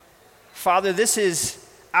Father, this is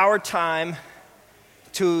our time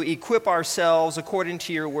to equip ourselves according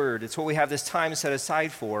to your word. It's what we have this time set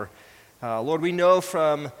aside for. Lord, we know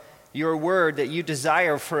from your word that you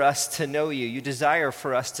desire for us to know you. You desire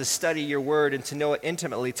for us to study your word and to know it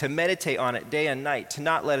intimately, to meditate on it day and night, to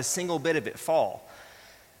not let a single bit of it fall.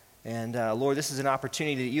 And Lord, this is an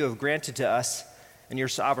opportunity that you have granted to us in your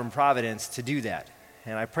sovereign providence to do that.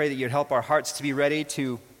 And I pray that you'd help our hearts to be ready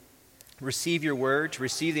to receive your word, to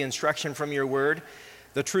receive the instruction from your word,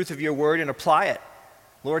 the truth of your word, and apply it.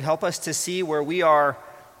 Lord, help us to see where we are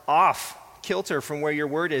off kilter from where your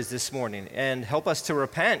word is this morning, and help us to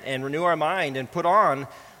repent and renew our mind and put on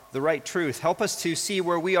the right truth. Help us to see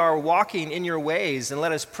where we are walking in your ways, and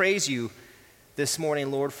let us praise you this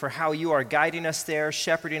morning, Lord, for how you are guiding us there,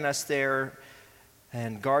 shepherding us there,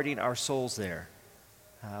 and guarding our souls there.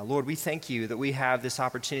 Lord, we thank you that we have this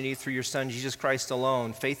opportunity through your Son, Jesus Christ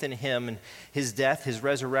alone, faith in him and his death, his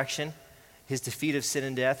resurrection, his defeat of sin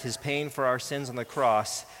and death, his paying for our sins on the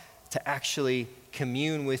cross, to actually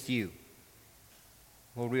commune with you.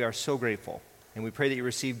 Lord, we are so grateful, and we pray that you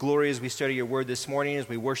receive glory as we study your word this morning, as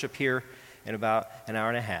we worship here in about an hour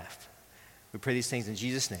and a half. We pray these things in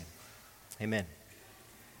Jesus' name. Amen.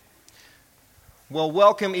 Well,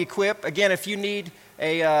 welcome, Equip. Again, if you need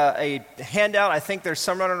a handout, I think there's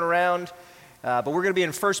some running around, but we're going to be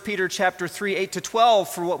in 1 Peter chapter 3, 8 to 12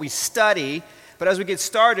 for what we study. But as we get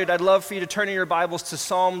started, I'd love for you to turn in your Bibles to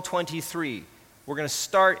Psalm 23. We're going to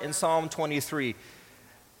start in Psalm 23.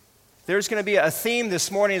 There's going to be a theme this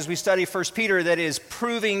morning as we study 1 Peter that is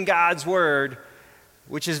proving God's word,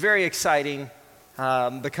 which is very exciting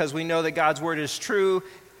because we know that God's word is true,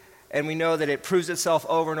 and we know that it proves itself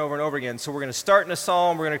over and over and over again. So we're going to start in a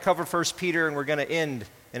psalm, we're going to cover 1 Peter, and we're going to end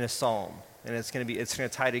in a psalm. And it's going to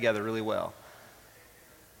tie together really well.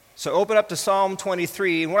 So open up to Psalm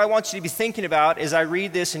 23, and what I want you to be thinking about as I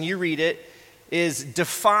read this and you read it is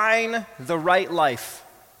define the right life.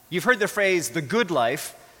 You've heard the phrase, the good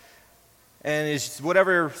life, and is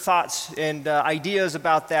whatever thoughts and ideas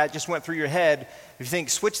about that just went through your head. If you think,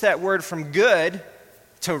 switch that word from good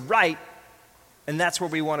to right, and that's where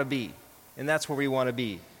we want to be. And that's where we want to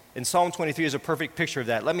be. And Psalm 23 is a perfect picture of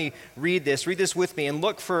that. Let me read this. Read this with me and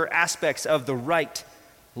look for aspects of the right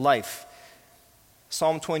life.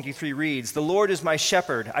 Psalm 23 reads, "The Lord is my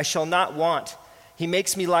shepherd, I shall not want. He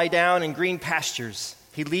makes me lie down in green pastures.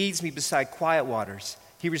 He leads me beside quiet waters.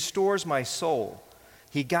 He restores my soul.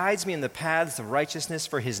 He guides me in the paths of righteousness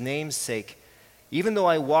for his name's sake. Even though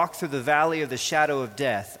I walk through the valley of the shadow of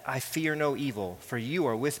death, I fear no evil, for you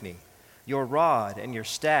are with me. Your rod and your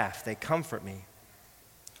staff, they comfort me.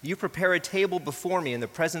 You prepare a table before me in the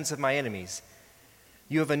presence of my enemies.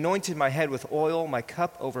 You have anointed my head with oil, my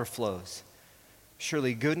cup overflows.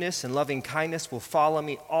 Surely goodness and loving kindness will follow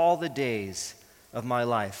me all the days of my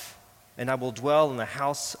life, and I will dwell in the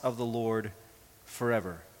house of the Lord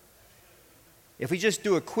forever." If we just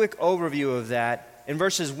do a quick overview of that, in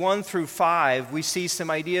verses 1 through 5, we see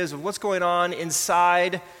some ideas of what's going on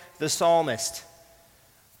inside the psalmist.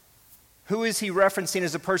 Who is he referencing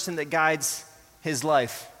as a person that guides his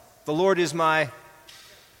life? The Lord is my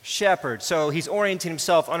shepherd. So he's orienting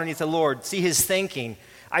himself underneath the Lord. See his thinking.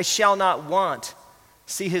 I shall not want.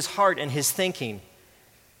 See his heart and his thinking.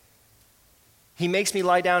 He makes me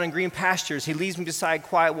lie down in green pastures. He leads me beside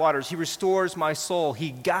quiet waters. He restores my soul.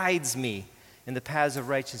 He guides me in the paths of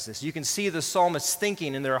righteousness. You can see the psalmist's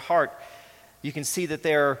thinking in their heart. You can see that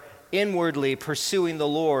they're inwardly pursuing the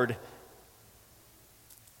Lord.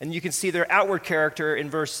 And you can see their outward character in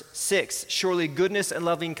verse 6. Surely goodness and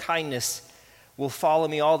loving kindness will follow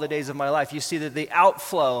me all the days of my life. You see that the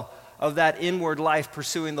outflow of that inward life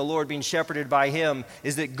pursuing the Lord, being shepherded by him,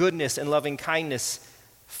 is that goodness and loving kindness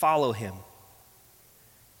follow him.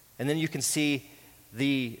 And then you can see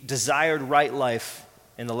the desired right life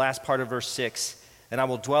in the last part of verse 6. And I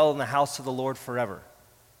will dwell in the house of the Lord forever.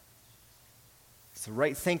 It's the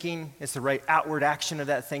right thinking, it's the right outward action of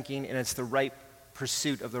that thinking, and it's the right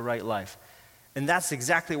pursuit of the right life. And that's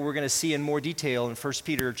exactly what we're going to see in more detail in 1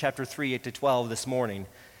 Peter chapter 3, 8 to 12 this morning,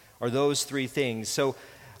 are those three things. So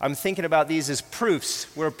I'm thinking about these as proofs.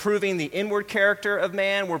 We're proving the inward character of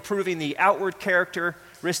man, we're proving the outward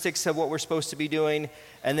characteristics of what we're supposed to be doing,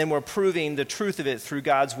 and then we're proving the truth of it through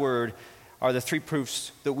God's word, are the three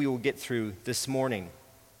proofs that we will get through this morning.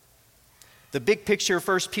 The big picture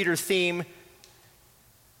 1 Peter theme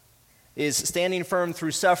is standing firm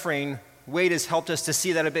through suffering. Wade has helped us to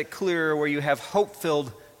see that a bit clearer, where you have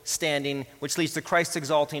hope-filled standing, which leads to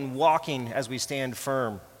Christ-exalting walking as we stand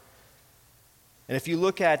firm. And if you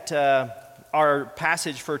look at our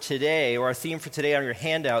passage for today, or our theme for today on your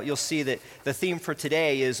handout, you'll see that the theme for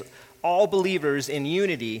today is all believers in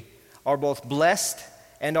unity are both blessed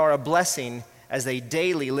and are a blessing as they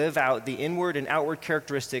daily live out the inward and outward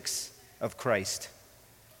characteristics of Christ.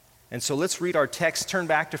 And so let's read our text. Turn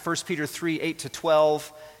back to 1 Peter 3,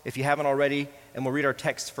 8-12, if you haven't already, and we'll read our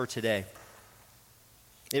text for today.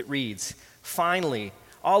 It reads, "Finally,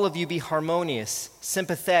 all of you be harmonious,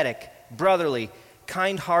 sympathetic, brotherly,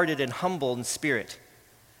 kind-hearted, and humble in spirit,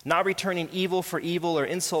 not returning evil for evil or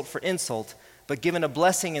insult for insult, but giving a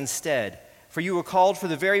blessing instead. For you were called for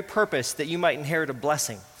the very purpose that you might inherit a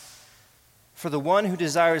blessing. For the one who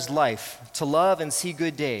desires life, to love and see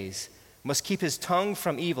good days, must keep his tongue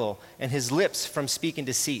from evil and his lips from speaking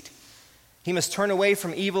deceit. He must turn away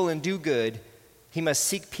from evil and do good. He must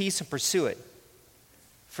seek peace and pursue it.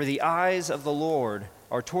 For the eyes of the Lord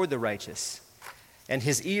are toward the righteous, and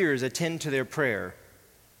his ears attend to their prayer.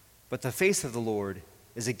 But the face of the Lord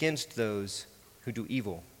is against those who do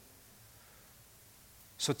evil."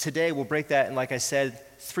 So today we'll break that in, like I said,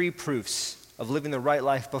 3 proofs of living the right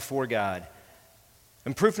life before God.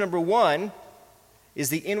 And proof number 1 is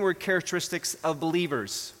the inward characteristics of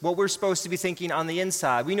believers, what we're supposed to be thinking on the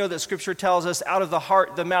inside. We know that Scripture tells us out of the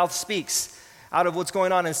heart the mouth speaks. Out of what's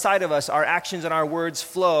going on inside of us, our actions and our words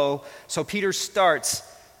flow. So Peter starts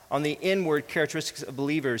on the inward characteristics of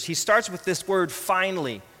believers. He starts with this word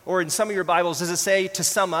finally, or in some of your Bibles, does it say to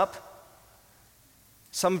sum up?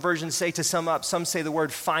 Some versions say to sum up, some say the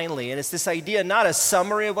word finally. And it's this idea, not a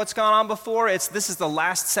summary of what's gone on before, this is the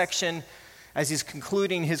last section as he's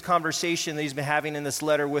concluding his conversation that he's been having in this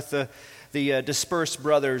letter with the dispersed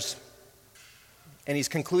brothers. And he's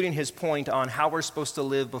concluding his point on how we're supposed to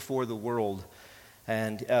live before the world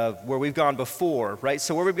and where we've gone before, right?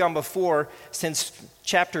 So where we've gone before since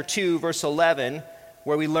chapter 2, verse 11,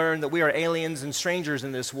 where we learned that we are aliens and strangers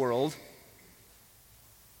in this world,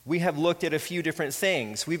 we have looked at a few different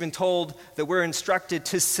things. We've been told that we're instructed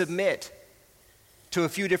to submit to a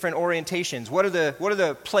few different orientations. What are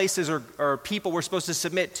the places or people we're supposed to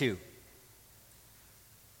submit to?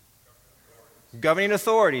 Governing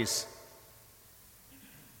authorities.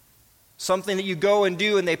 Something that you go and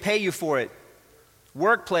do and they pay you for it.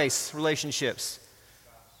 Workplace relationships.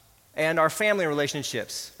 And our family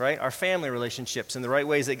relationships, right? Our family relationships in the right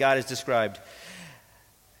ways that God has described.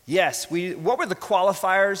 Yes, what were the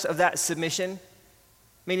qualifiers of that submission?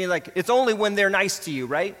 Meaning like, it's only when they're nice to you,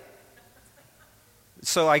 right?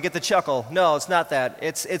 So I get the chuckle. No, it's not that.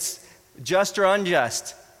 It's just or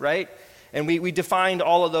unjust, right? And we defined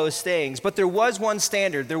all of those things. But there was one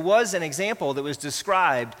standard. There was an example that was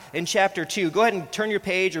described in chapter 2. Go ahead and turn your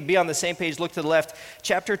page or be on the same page, look to the left.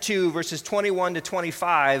 Chapter 2, verses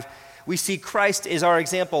 21-25, we see Christ is our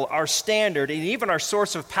example, our standard, and even our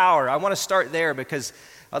source of power. I want to start there because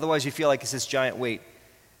otherwise you feel like it's this giant weight.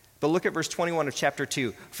 But look at verse 21 of chapter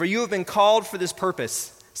 2. "For you have been called for this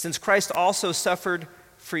purpose, since Christ also suffered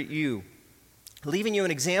for you, leaving you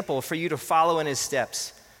an example for you to follow in his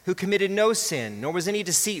steps, who committed no sin, nor was any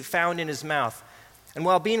deceit found in his mouth. And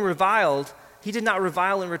while being reviled, he did not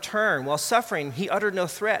revile in return. While suffering, he uttered no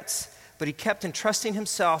threats, but he kept entrusting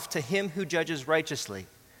himself to him who judges righteously.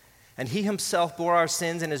 And he himself bore our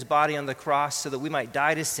sins in his body on the cross so that we might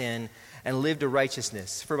die to sin and live to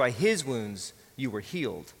righteousness. For by his wounds you were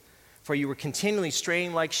healed. For you were continually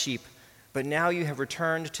straying like sheep, but now you have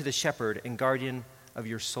returned to the shepherd and guardian of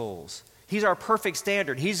your souls." He's our perfect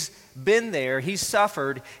standard. He's been there. He's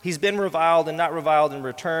suffered. He's been reviled and not reviled in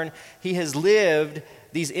return. He has lived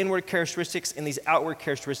these inward characteristics and these outward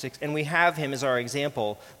characteristics, and we have him as our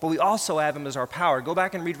example, but we also have him as our power. Go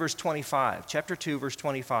back and read verse 25, chapter 2, verse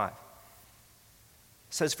 25. It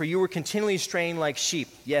says, "For you were continually straying like sheep."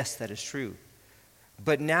 Yes, that is true.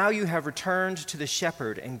 "But now you have returned to the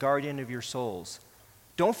shepherd and guardian of your souls."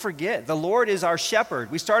 Don't forget, the Lord is our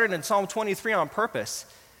shepherd. We started in Psalm 23 on purpose.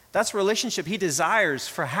 That's a relationship he desires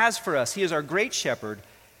has for us. He is our great shepherd,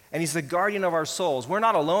 and he's the guardian of our souls. We're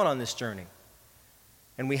not alone on this journey.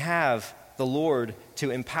 And we have the Lord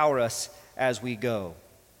to empower us as we go.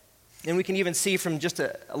 And we can even see from just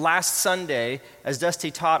last Sunday, as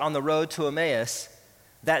Dusty taught on the road to Emmaus,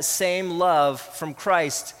 that same love from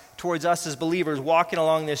Christ towards us as believers walking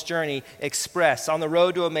along this journey expressed. On the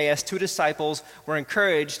road to Emmaus, 2 disciples were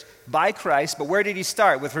encouraged by Christ, but where did he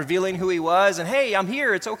start? With revealing who he was and, hey, I'm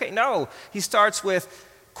here, it's okay. No, he starts with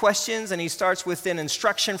questions and he starts with an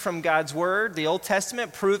instruction from God's word, the Old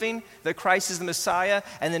Testament, proving that Christ is the Messiah,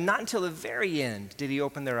 and then not until the very end did he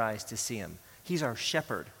open their eyes to see him. He's our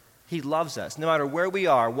shepherd. He loves us. No matter where we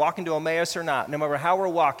are, walking to Emmaus or not, no matter how we're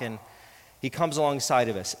walking, he comes alongside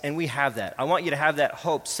of us, and we have that. I want you to have that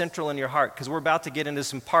hope central in your heart, because we're about to get into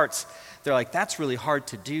some parts. They're like, that's really hard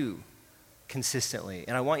to do consistently.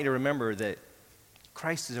 And I want you to remember that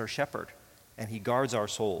Christ is our shepherd. and he guards our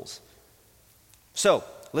souls. So,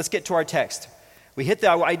 let's get to our text. We hit the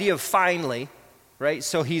idea of finally, right?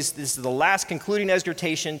 So this is the last concluding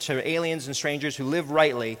exhortation to aliens and strangers who live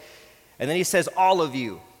rightly. And then he says, all of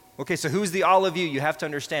you. Okay, so who's the all of you? You have to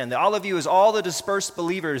understand. The all of you is all the dispersed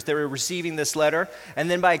believers that are receiving this letter.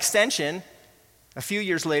 And then by extension, a few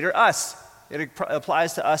years later, us. It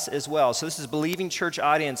applies to us as well. So this is a believing church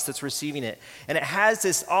audience that's receiving it. And it has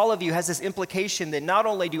this, all of you has this implication that not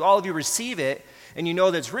only do all of you receive it, and you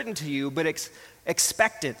know that it's written to you, but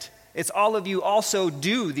expectant. It's all of you also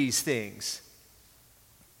do these things.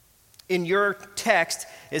 In your text,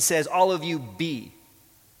 it says all of you be.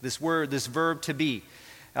 This verb to be.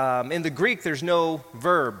 In the Greek, there's no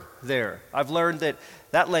verb there. I've learned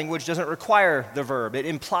that language doesn't require the verb. It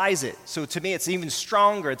implies it. So to me, it's even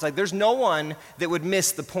stronger. It's like there's no one that would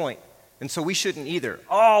miss the point. And so we shouldn't either.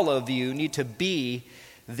 All of you need to be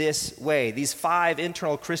this way. These 5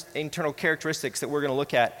 internal characteristics that we're going to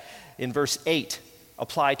look at in verse 8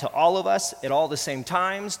 apply to all of us at all the same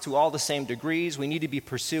times, to all the same degrees. We need to be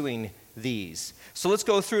pursuing these. So let's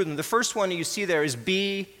go through them. The first one you see there is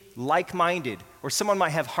be like-minded, or someone might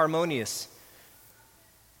have harmonious.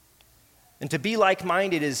 And to be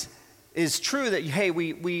like-minded is true that, hey,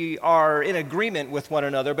 we are in agreement with one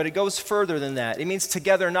another, but it goes further than that. It means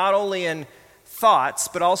together not only in thoughts,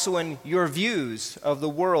 but also in your views of the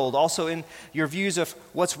world, also in your views of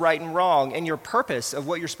what's right and wrong, and your purpose of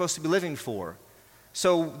what you're supposed to be living for.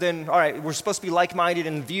 So then, all right, we're supposed to be like-minded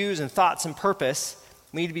in views and thoughts and purpose.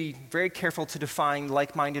 We need to be very careful to define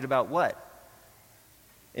like-minded about what?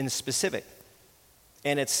 In specific.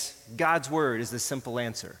 And it's God's word is the simple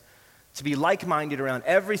answer. To be like-minded around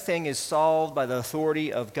everything is solved by the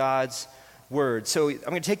authority of God's word. So I'm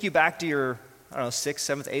going to take you back to your, 6th,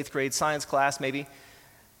 7th, 8th grade science class maybe.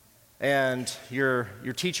 And your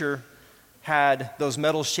teacher had those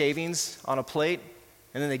metal shavings on a plate,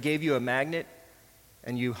 and then they gave you a magnet,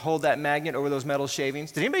 and you hold that magnet over those metal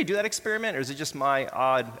shavings. Did anybody do that experiment, or is it just my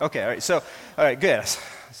odd? Okay, all right, good. It's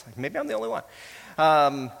like, maybe I'm the only one.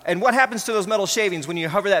 And what happens to those metal shavings when you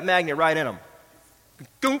hover that magnet right in them?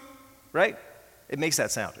 Goop, right? It makes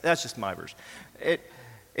that sound. That's just my version.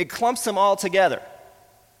 It clumps them all together.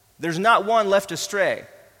 There's not one left astray.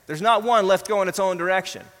 There's not one left going its own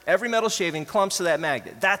direction. Every metal shaving clumps to that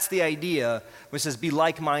magnet. That's the idea when it says be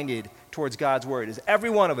like-minded towards God's word. Is every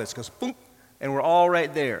one of us goes boom, and we're all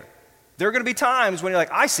right there. There are going to be times when you're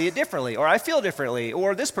like, I see it differently, or I feel differently,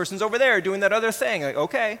 or this person's over there doing that other thing. Like,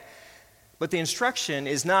 okay. But the instruction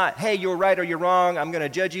is not, hey, you're right or you're wrong, I'm going to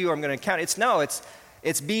judge you or I'm going to count.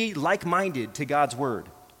 It's be like-minded to God's word.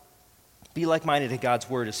 Be like-minded to God's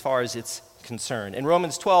word as far as it's concerned. In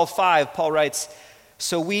Romans 12:5, Paul writes,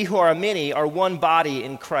 so we who are many are one body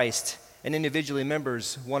in Christ and individually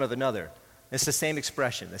members one of another. It's the same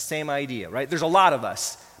expression, the same idea, right? There's a lot of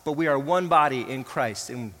us, but we are one body in Christ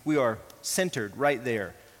and we are centered right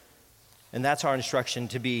there. And that's our instruction,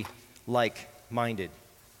 to be like-minded.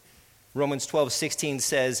 Romans 12:16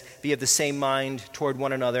 says, be of the same mind toward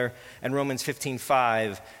one another. And Romans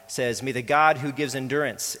 15:5 says, may the God who gives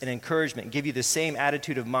endurance and encouragement give you the same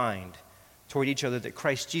attitude of mind toward each other that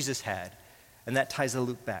Christ Jesus had. And that ties the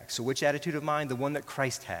loop back. So which attitude of mind? The one that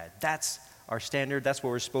Christ had. That's our standard. That's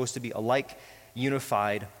what we're supposed to be alike,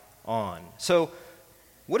 unified on. So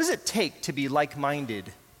what does it take to be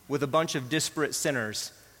like-minded with a bunch of disparate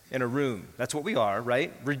sinners in a room? That's what we are,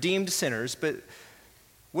 right? Redeemed sinners, but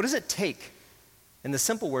what does it take? And the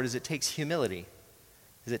simple word is it takes humility.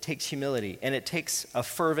 It takes humility, and it takes a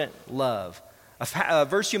fervent love. A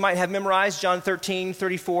verse you might have memorized, John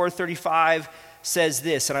 13:34-35, says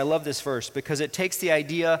this, and I love this verse because it takes the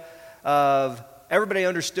idea of, everybody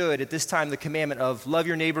understood at this time the commandment of love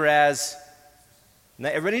your neighbor as,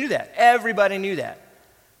 everybody knew that. Everybody knew that.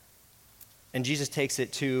 And Jesus takes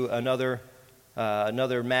it to another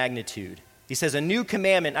magnitude. He says, a new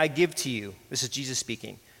commandment I give to you, this is Jesus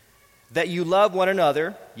speaking, that you love one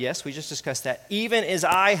another, yes, we just discussed that, even as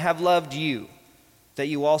I have loved you, that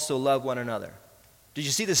you also love one another. Did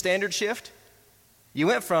you see the standard shift? You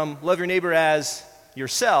went from love your neighbor as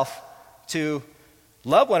yourself to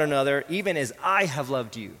love one another even as I have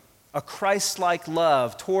loved you. A Christ-like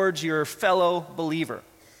love towards your fellow believer.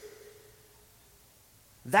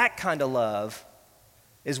 That kind of love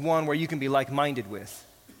is one where you can be like-minded with.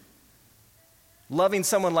 Loving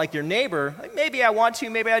someone like your neighbor, like maybe I want to,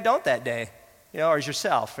 maybe I don't that day, or as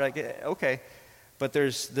yourself. Like, okay. But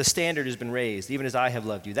the standard has been raised, even as I have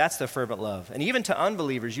loved you. That's the fervent love. And even to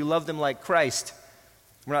unbelievers, you love them like Christ.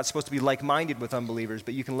 We're not supposed to be like-minded with unbelievers,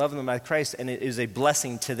 but you can love them like Christ, and it is a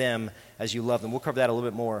blessing to them as you love them. We'll cover that a little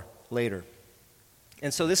bit more later.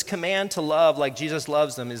 And so this command to love like Jesus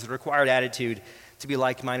loves them is the required attitude to be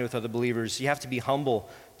like-minded with other believers. You have to be humble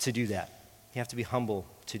to do that. You have to be humble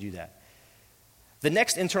to do that. The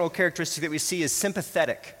next internal characteristic that we see is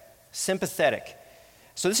sympathetic. Sympathetic.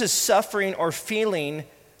 So this is suffering or feeling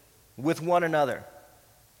with one another.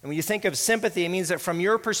 And when you think of sympathy, it means that from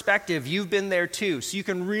your perspective, you've been there too, so you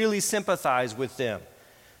can really sympathize with them.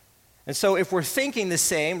 And so if we're thinking the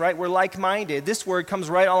same, right, we're like-minded, this word comes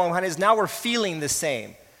right along behind it, is now we're feeling the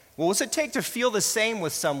same. Well, what's it take to feel the same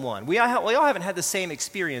with someone? We all haven't had the same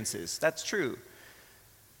experiences. That's true.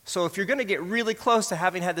 So if you're going to get really close to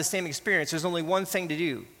having had the same experience, there's only one thing to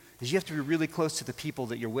do, is you have to be really close to the people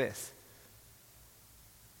that you're with.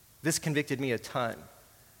 This convicted me a ton,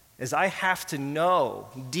 is I have to know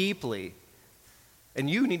deeply, and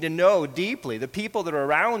you need to know deeply, the people that are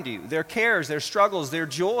around you, their cares, their struggles, their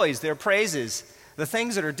joys, their praises, the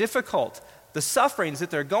things that are difficult, the sufferings that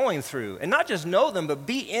they're going through, and not just know them, but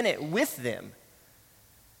be in it with them.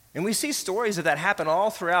 And we see stories of that happen all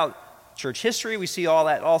throughout church history. We see all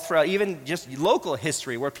that all throughout even just local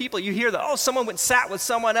history, where people, you hear that, someone went sat with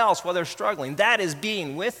someone else while they're struggling. That is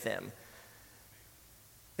being with them.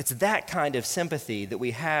 It's that kind of sympathy that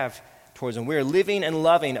we have towards them. We're living and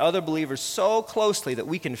loving other believers so closely that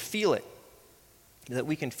we can feel it.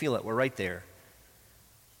 We're right there.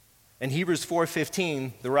 In Hebrews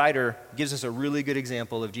 4:15, the writer gives us a really good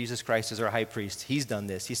example of Jesus Christ as our high priest. He's done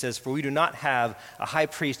this. He says, "For we do not have a high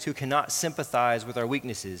priest who cannot sympathize with our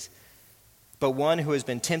weaknesses, but one who has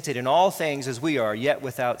been tempted in all things as we are, yet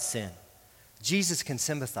without sin." Jesus can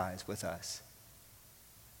sympathize with us.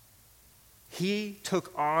 He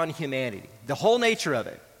took on humanity, the whole nature of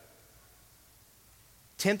it,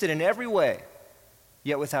 tempted in every way,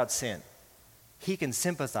 yet without sin. He can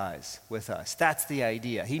sympathize with us. That's the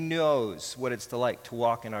idea. He knows what it's like to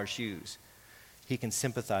walk in our shoes. He can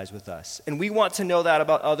sympathize with us. And we want to know that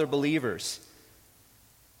about other believers.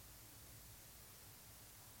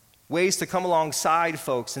 Ways to come alongside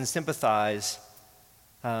folks and sympathize.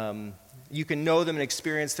 You can know them and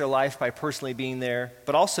experience their life by personally being there.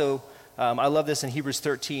 But also, I love this in Hebrews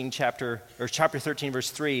 13, chapter 13, verse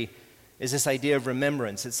 3, is this idea of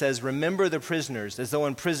remembrance. It says, "Remember the prisoners as though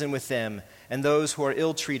in prison with them, and those who are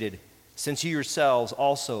ill-treated, since you yourselves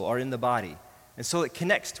also are in the body." And so it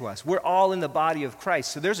connects to us. We're all in the body of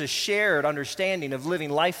Christ. So there's a shared understanding of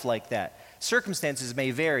living life like that. Circumstances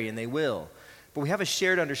may vary, and they will, but we have a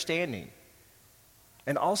shared understanding.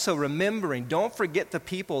 And also remembering, don't forget the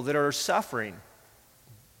people that are suffering,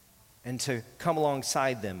 and to come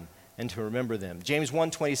alongside them and to remember them. James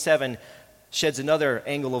 1:27 sheds another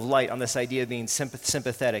angle of light on this idea of being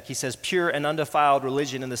sympathetic. He says, "Pure and undefiled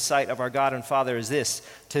religion in the sight of our God and Father is this,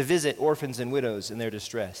 to visit orphans and widows in their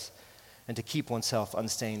distress, and to keep oneself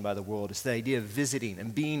unstained by the world." It's the idea of visiting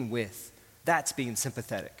and being with. That's being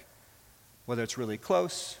sympathetic. Whether it's really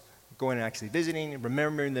close, going and actually visiting,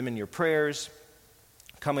 remembering them in your prayers,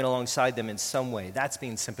 coming alongside them in some way. That's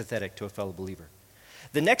being sympathetic to a fellow believer.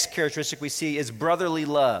 The next characteristic we see is brotherly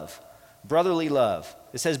love. Brotherly love.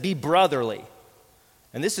 It says, "Be brotherly."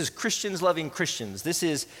 And this is Christians loving Christians. This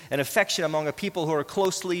is an affection among a people who are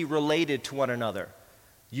closely related to one another.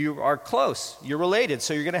 You are close. You're related,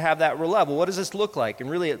 so you're going to have that love. Well, what does this look like?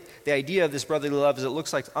 And really, the idea of this brotherly love is it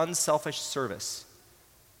looks like unselfish service.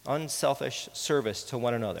 Unselfish service to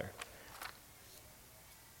one another.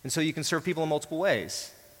 And so you can serve people in multiple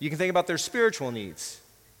ways. You can think about their spiritual needs.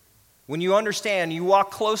 When you understand, you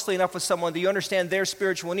walk closely enough with someone that you understand their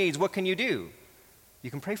spiritual needs, what can you do? You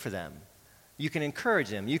can pray for them. You can encourage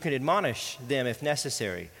them. You can admonish them if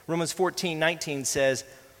necessary. Romans 14:19 says,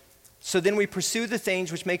 "So then we pursue the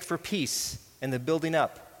things which make for peace and the building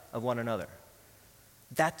up of one another."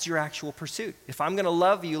 That's your actual pursuit. If I'm going to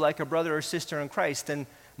love you like a brother or sister in Christ, then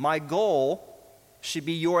my goal should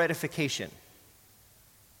be your edification.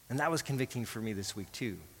 And that was convicting for me this week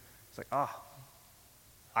too. It's like,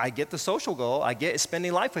 I get the social goal. I get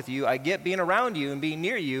spending life with you. I get being around you and being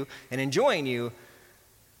near you and enjoying you.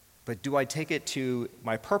 But do I take it to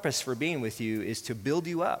my purpose for being with you is to build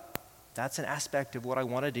you up? That's an aspect of what I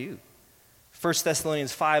want to do. 1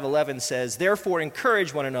 Thessalonians 5:11 says, "Therefore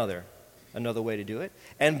encourage one another," another way to do it,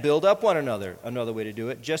 "and build up one another," another way to do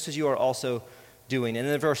it, "just as you are also doing." And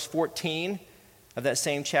in verse 14 of that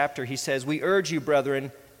same chapter, he says, "We urge you,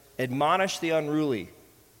 brethren, admonish the unruly,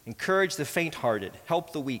 encourage the faint-hearted,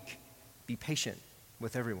 help the weak, be patient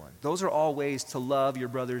with everyone." Those are all ways to love your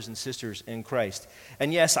brothers and sisters in Christ.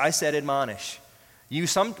 And yes, I said admonish.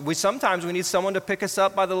 Sometimes we need someone to pick us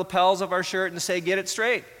up by the lapels of our shirt and say, "Get it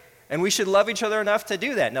straight." And we should love each other enough to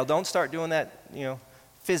do that. Now, don't start doing that,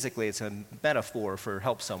 physically. It's a metaphor for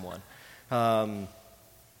help someone.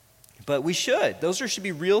 But we should. Those should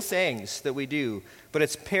be real things that we do. But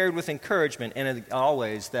it's paired with encouragement and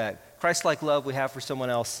always that Christ-like love we have for someone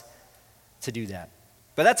else to do that.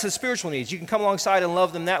 But that's the spiritual needs. You can come alongside and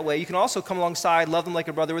love them that way. You can also come alongside, love them like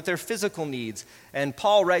a brother with their physical needs. And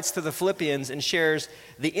Paul writes to the Philippians and shares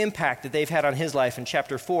the impact that they've had on his life in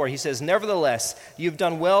chapter 4. He says, "Nevertheless, you've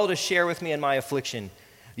done well to share with me in my affliction.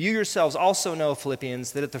 You yourselves also know,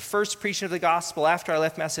 Philippians, that at the first preaching of the gospel after I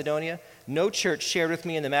left Macedonia, no church shared with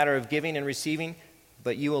me in the matter of giving and receiving,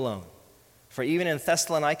 but you alone. For even in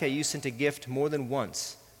Thessalonica you sent a gift more than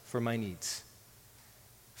once for my needs."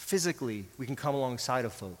 Physically, we can come alongside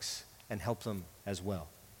of folks and help them as well.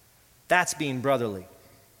 That's being brotherly.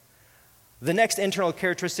 The next internal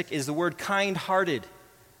characteristic is the word kind-hearted.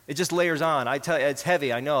 It just layers on. I tell you, it's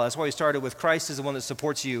heavy, I know. That's why we started with Christ is the one that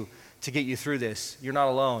supports you to get you through this. You're not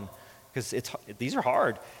alone, because these are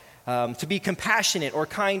hard. To be compassionate or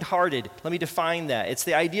kind-hearted, let me define that. It's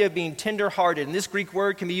the idea of being tender-hearted, and this Greek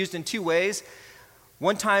word can be used in two ways.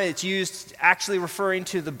 One time it's used actually referring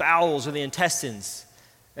to the bowels or the intestines,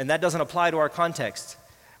 and that doesn't apply to our context.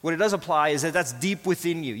 What it does apply is that that's deep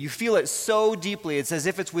within you. You feel it so deeply, it's as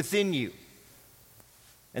if it's within you.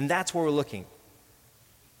 And that's where we're looking.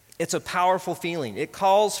 It's a powerful feeling. It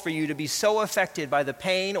calls for you to be so affected by the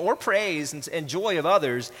pain or praise and joy of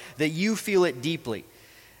others that you feel it deeply.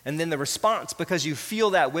 And then the response, because you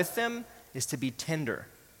feel that with them, is to be tender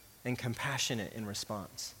and compassionate in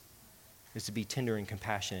response. Is to be tender and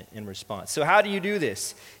compassionate in response. So how do you do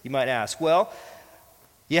this, you might ask? Well,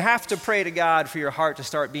 you have to pray to God for your heart to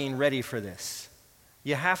start being ready for this.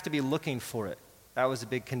 You have to be looking for it. That was a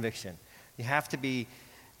big conviction. You have to be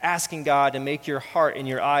asking God to make your heart and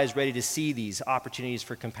your eyes ready to see these opportunities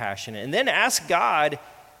for compassion. And then ask God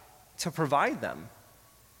to provide them.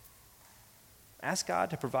 Ask God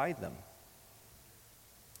to provide them.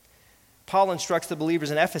 Paul instructs the believers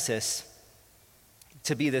in Ephesus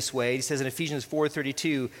to be this way. He says in Ephesians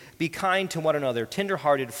 4:32, "Be kind to one another,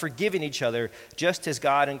 tenderhearted, forgiving each other, just as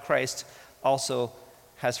God in Christ also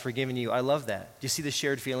has forgiven you." I love that. Do you see the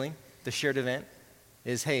shared feeling, the shared event?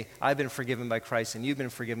 Is, hey, I've been forgiven by Christ and you've been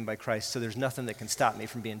forgiven by Christ, so there's nothing that can stop me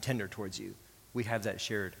from being tender towards you. We have that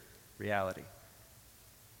shared reality.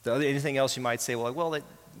 Anything else you might say, well,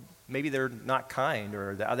 maybe they're not kind,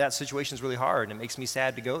 or that situation's really hard and it makes me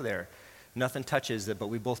sad to go there. Nothing touches that, but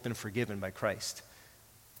we've both been forgiven by Christ.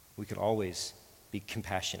 We can always be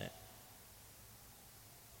compassionate.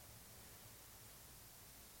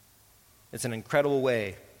 It's an incredible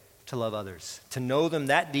way to love others, to know them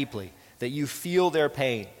that deeply that you feel their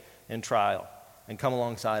pain and trial and come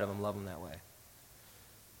alongside of them, love them that way.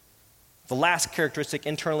 The last characteristic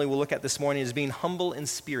internally we'll look at this morning is being humble in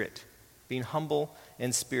spirit. Being humble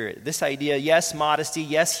in spirit. This idea, yes, modesty,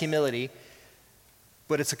 yes, humility,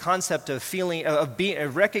 but it's a concept of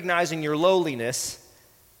of recognizing your lowliness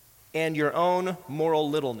and your own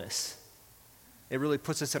moral littleness. It really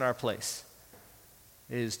puts us in our place.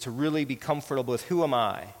 It is to really be comfortable with who am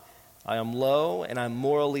I? I am low and I'm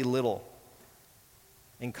morally little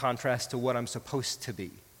in contrast to what I'm supposed to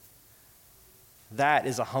be. That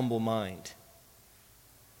is a humble mind.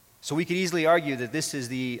 So we could easily argue that this is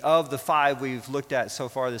of the five we've looked at so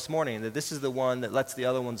far this morning, that this is the one that lets the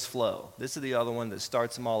other ones flow. This is the other one that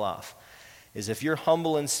starts them all off. Is if you're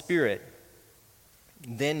humble in spirit,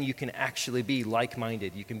 then you can actually be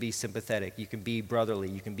like-minded. You can be sympathetic. You can be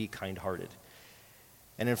brotherly. You can be kind-hearted.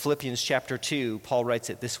 And in Philippians chapter 2, Paul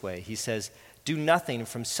writes it this way. He says, "Do nothing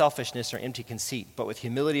from selfishness or empty conceit, but with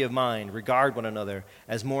humility of mind, regard one another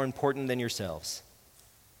as more important than yourselves."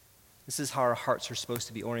 This is how our hearts are supposed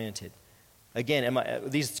to be oriented. Again,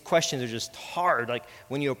 these questions are just hard. Like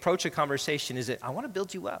when you approach a conversation, is it, I want to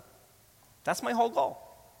build you up. That's my whole goal.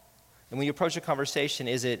 And when you approach a conversation,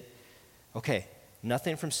 is it, okay,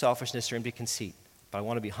 nothing from selfishness or empty conceit, but I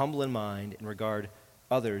want to be humble in mind and regard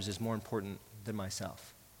others as more important than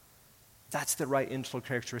myself. That's the right internal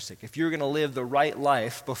characteristic. If you're going to live the right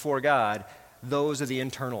life before God, those are the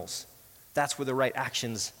internals. That's where the right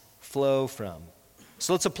actions flow from.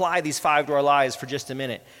 So let's apply these five to our lives for just a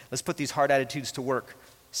minute. Let's put these hard attitudes to work,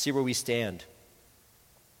 see where we stand.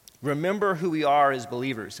 Remember who we are as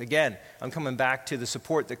believers. Again, I'm coming back to the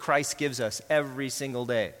support that Christ gives us every single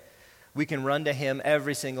day. We can run to him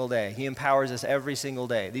every single day. He empowers us every single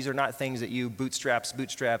day. These are not things that you bootstraps,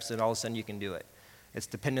 and all of a sudden you can do it. It's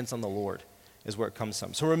dependence on the Lord is where it comes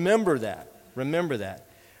from. So remember that. Remember that.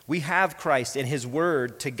 We have Christ and his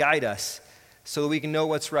word to guide us so that we can know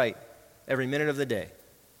what's right every minute of the day.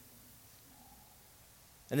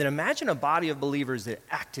 And then imagine a body of believers that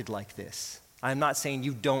acted like this. I'm not saying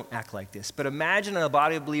you don't act like this, but imagine a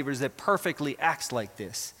body of believers that perfectly acts like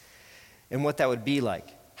this and what that would be like.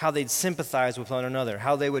 how they'd sympathize with one another,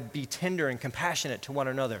 how they would be tender and compassionate to one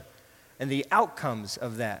another, and the outcomes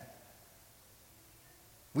of that.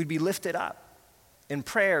 We'd be lifted up in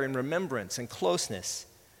prayer and remembrance and closeness.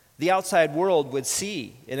 The outside world would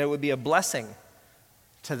see, and it would be a blessing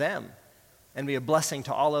to them and be a blessing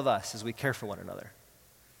to all of us as we care for one another.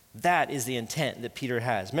 That is the intent that Peter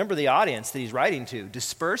has. Remember the audience that he's writing to,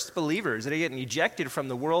 dispersed believers that are getting ejected from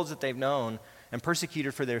the worlds that they've known and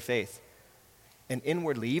persecuted for their faith. And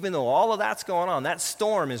inwardly, even though all of that's going on, that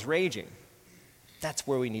storm is raging, that's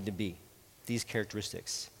where we need to be, these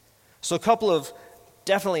characteristics. So a couple of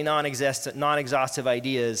definitely non-exhaustive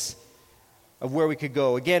ideas of where we could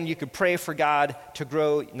go. Again, you could pray for God to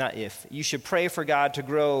grow, you should pray for God to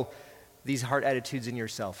grow these heart attitudes in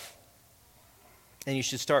yourself. And you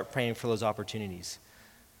should start praying for those opportunities.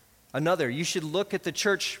 Another, you should look at the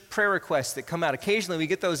church prayer requests that come out. Occasionally we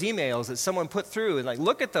get those emails that someone put through and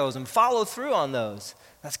look at those and follow through on those.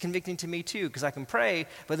 That's convicting to me too, because I can pray,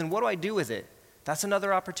 but then what do I do with it? That's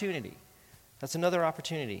another opportunity.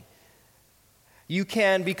 You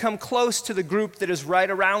can become close to the group that is right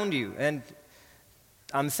around you. And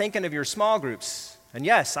I'm thinking of your small groups. And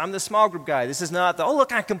yes, I'm the small group guy. This is not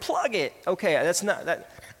look, I can plug it. Okay, that's not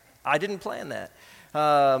that. I didn't plan that.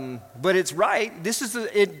 But it's right. This is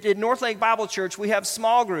at North Lake Bible Church, we have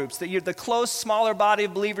small groups that you're the close, smaller body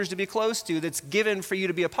of believers to be close to that's given for you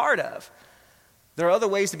to be a part of. There are other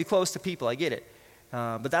ways to be close to people, I get it.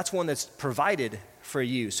 But that's one that's provided for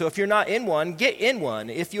you. So if you're not in one, get in one.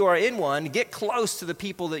 If you are in one, get close to the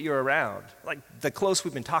people that you're around, like the close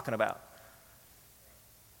we've been talking about.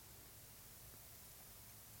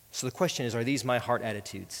 So the question is, are these my heart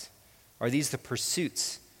attitudes? Are these the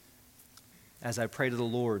pursuits as I pray to the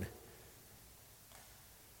Lord?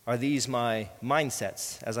 Are these my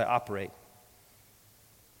mindsets as I operate?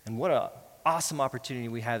 And what an awesome opportunity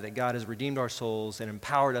we have that God has redeemed our souls and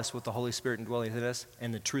empowered us with the Holy Spirit indwelling in us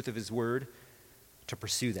and the truth of His Word to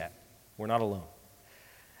pursue that. We're not alone.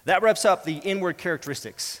 That wraps up the inward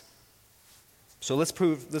characteristics. So let's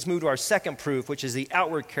move to our second proof, which is the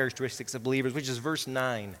outward characteristics of believers, which is verse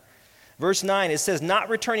 9. Verse 9, it says, not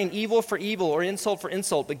returning evil for evil or insult for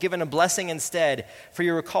insult, but giving a blessing instead, for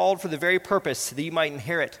you were called for the very purpose that you might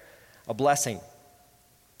inherit a blessing.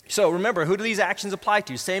 So remember, who do these actions apply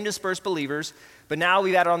to? Same dispersed believers, but now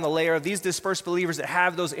we've added on the layer of these dispersed believers that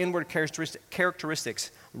have those inward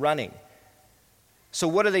characteristics running. So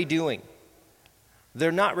what are they doing?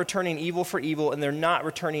 They're not returning evil for evil, and they're not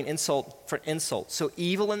returning insult for insult. So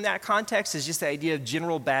evil in that context is just the idea of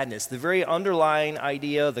general badness, the very underlying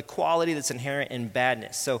idea, the quality that's inherent in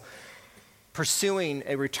badness. So pursuing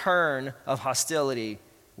a return of hostility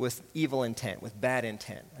with evil intent, with bad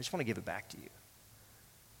intent. I just want to give it back to you.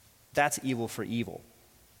 That's evil for evil.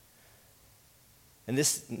 And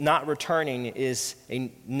this not returning is a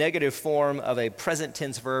negative form of a present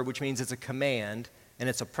tense verb, which means it's a command. And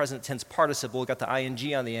it's a present tense participle. We've got the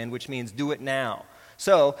ing on the end, which means do it now.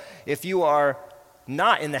 So if you are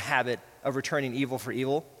not in the habit of returning evil for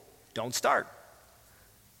evil, don't start.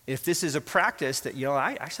 If this is a practice that,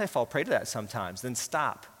 I fall prey to that sometimes, then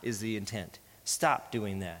stop is the intent. Stop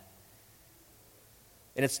doing that.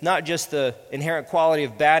 And it's not just the inherent quality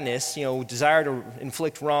of badness, desire to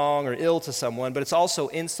inflict wrong or ill to someone, but it's also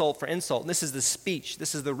insult for insult. And this is the speech,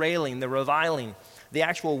 this is the railing, the reviling, the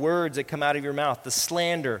actual words that come out of your mouth, the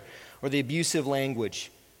slander or the abusive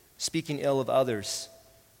language, speaking ill of others.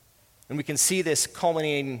 And we can see this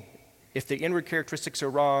culminating, if the inward characteristics are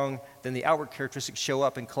wrong, then the outward characteristics show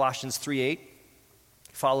up in Colossians 3:8.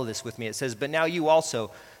 Follow this with me. It says, but now you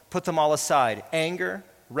also put them all aside, anger,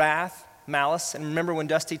 wrath, malice. And remember when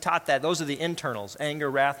Dusty taught that, those are the internals, anger,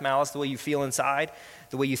 wrath, malice, the way you feel inside,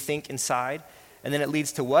 the way you think inside. And then it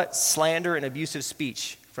leads to what? Slander and abusive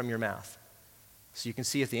speech from your mouth. So you can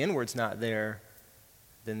see if the inward's not there,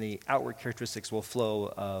 then the outward characteristics will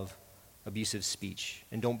flow of abusive speech.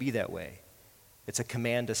 And don't be that way. It's a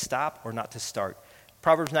command to stop or not to start.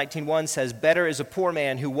 Proverbs 19:1 says, better is a poor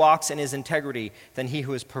man who walks in his integrity than he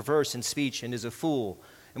who is perverse in speech and is a fool.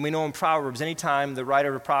 And we know in Proverbs, anytime the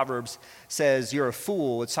writer of Proverbs says you're a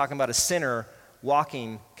fool, it's talking about a sinner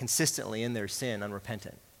walking consistently in their sin,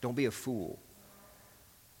 unrepentant. Don't be a fool.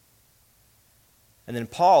 And then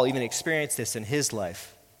Paul even experienced this in his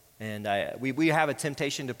life. And we have a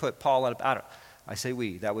temptation to put Paul on I say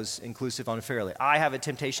we, that was inclusive unfairly. I have a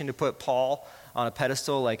temptation to put Paul on a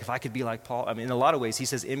pedestal, like if I could be like Paul. I mean, in a lot of ways, he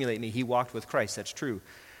says, emulate me. He walked with Christ, that's true.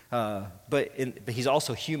 But he's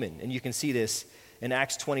also human, and you can see this in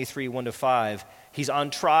Acts 23:1-5. He's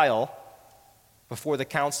on trial before the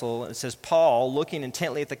council, and it says, Paul, looking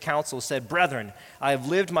intently at the council, said, brethren, I have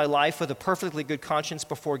lived my life with a perfectly good conscience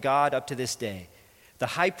before God up to this day. the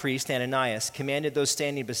high priest Ananias commanded those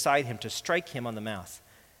standing beside him to strike him on the mouth.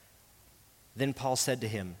 Then Paul said to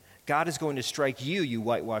him, God is going to strike you, you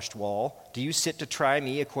whitewashed wall. Do you sit to try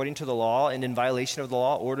me according to the law, and in violation of the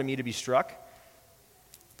law order me to be struck?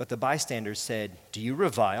 But the bystanders said, do you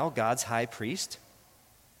revile God's high priest?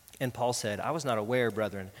 And Paul said, I was not aware,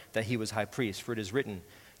 brethren, that he was high priest, for it is written,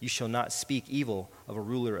 you shall not speak evil of a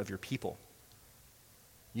ruler of your people.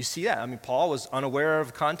 You see that? I mean, Paul was unaware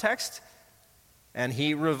of context, and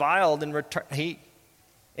he reviled in return. He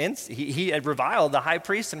had reviled the high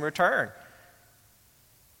priest in return.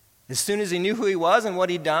 As soon as he knew who he was and what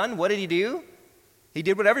he'd done, what did he do? He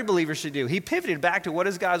did what every believer should do. He pivoted back to, what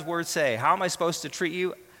does God's word say? How am I supposed to treat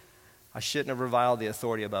you? I shouldn't have reviled the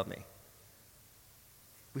authority above me.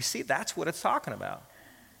 We see that's what it's talking about.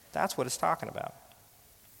 That's what it's talking about.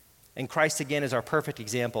 And Christ, again, is our perfect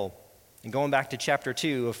example. And going back to chapter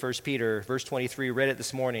 2 of 1 Peter, verse 23, read it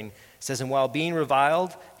this morning. It says, and while being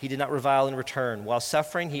reviled, he did not revile in return. While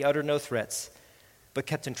suffering, he uttered no threats, but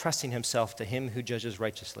kept entrusting himself to him who judges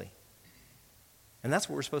righteously. And that's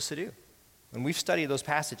what we're supposed to do. When we've studied those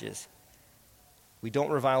passages, we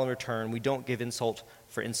don't revile in return. We don't give insult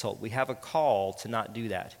for insult. We have a call to not do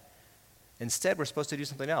that. Instead, we're supposed to do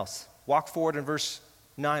something else. Walk forward in verse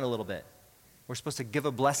 9 a little bit. We're supposed to give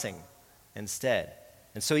a blessing instead.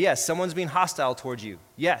 And so, yes, someone's being hostile towards you.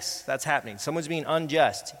 Yes, that's happening. Someone's being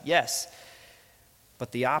unjust. Yes.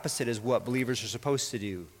 But the opposite is what believers are supposed to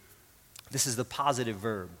do. This is the positive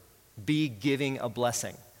verb. Be giving a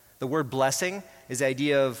blessing. The word blessing is the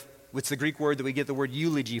idea of, it's the Greek word that we get the word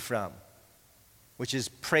eulogy from, which is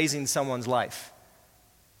praising someone's life.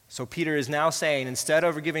 So Peter is now saying, instead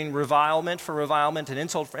of giving revilement for revilement and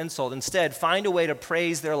insult for insult, instead find a way to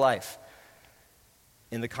praise their life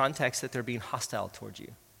in the context that they're being hostile towards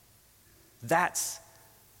you. That's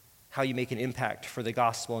how you make an impact for the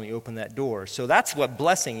gospel and you open that door. So that's what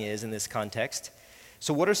blessing is in this context.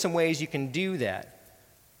 So what are some ways you can do that?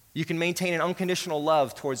 You can maintain an unconditional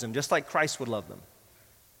love towards them, just like Christ would love them.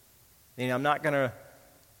 And I'm not going to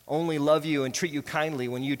only love you and treat you kindly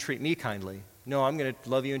when you treat me kindly. No, I'm going to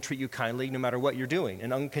love you and treat you kindly no matter what you're doing,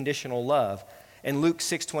 an unconditional love. In Luke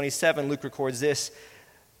 6:27, Luke records this,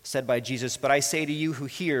 said by Jesus, but I say to you who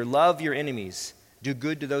hear, love your enemies, do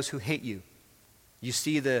good to those who hate you. You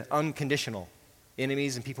see the unconditional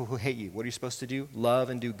enemies and people who hate you. What are you supposed to do? Love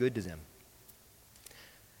and do good to them.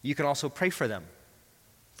 You can also pray for them,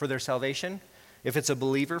 for their salvation. If it's a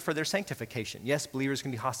believer, for their sanctification. Yes, believers can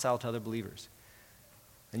be hostile to other believers.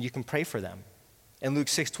 And you can pray for them. In Luke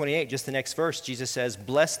 6:28, just the next verse, Jesus says,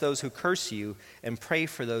 bless those who curse you and pray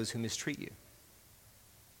for those who mistreat you.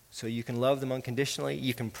 So you can love them unconditionally.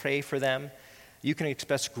 You can pray for them. You can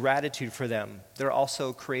express gratitude for them. They're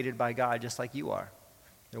also created by God just like you are.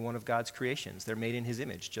 They're one of God's creations. They're made in his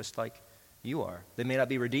image just like you are. They may not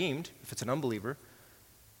be redeemed if it's an unbeliever,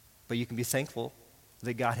 but you can be thankful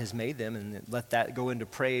that God has made them and let that go into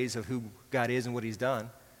praise of who God is and what he's done.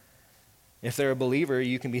 If they're a believer,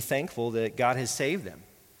 you can be thankful that God has saved them.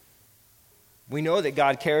 We know that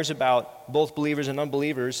God cares about both believers and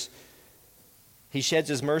unbelievers. He sheds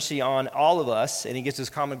his mercy on all of us, and he gives his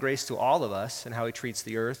common grace to all of us, and how he treats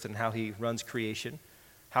the earth and how he runs creation,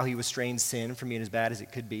 how he restrains sin from being as bad as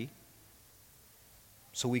it could be.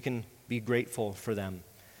 So we can be grateful for them.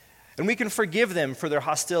 And we can forgive them for their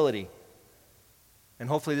hostility. And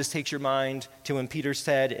hopefully this takes your mind to when Peter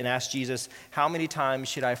said and asked Jesus, how many times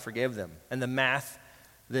should I forgive them? And the math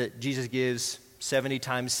that Jesus gives, 70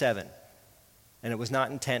 times 7. And it was not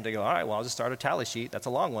intent to go, all right, well, I'll just start a tally sheet. That's a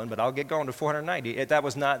long one, but I'll get going to 490. That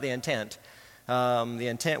was not the intent. The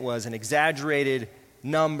intent was an exaggerated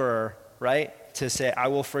number, right, to say, I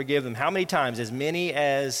will forgive them. How many times? As many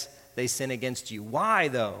as they sin against you. Why,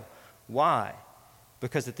 though? Why?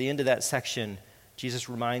 Because at the end of that section, Jesus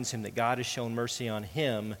reminds him that God has shown mercy on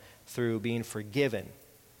him through being forgiven.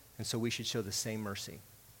 And so we should show the same mercy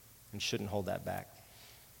and shouldn't hold that back.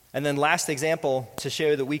 And then last example to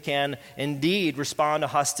show that we can indeed respond to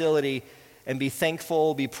hostility and be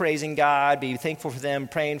thankful, be praising God, be thankful for them,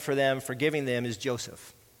 praying for them, forgiving them is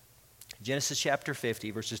Joseph. Genesis chapter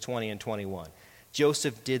 50, verses 20 and 21.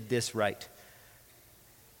 Joseph did this right.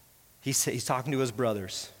 He's talking to his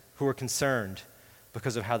brothers who were concerned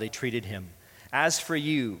because of how they treated him. As for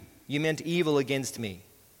you, you meant evil against me,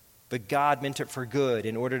 but God meant it for good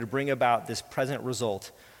in order to bring about this present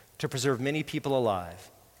result, to preserve many people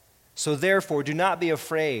alive. So therefore, do not be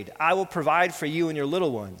afraid. I will provide for you and your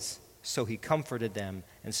little ones. So he comforted them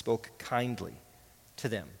and spoke kindly to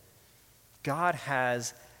them. God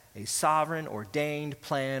has a sovereign, ordained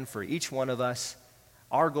plan for each one of us.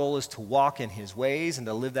 Our goal is to walk in his ways and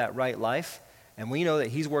to live that right life. And we know that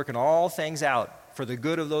he's working all things out For the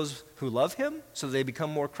good of those who love him, so they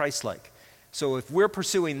become more Christ-like. So if we're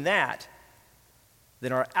pursuing that,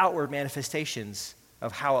 then our outward manifestations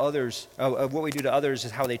of how others, of what we do to others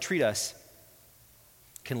is how they treat us,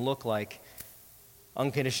 can look like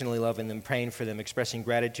unconditionally loving them, praying for them, expressing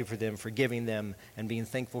gratitude for them, forgiving them, and being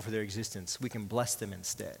thankful for their existence. We can bless them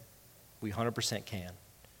instead. We 100% can.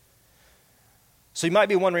 So you might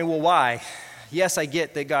be wondering, well, why? Yes, I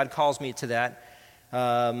get that God calls me to that.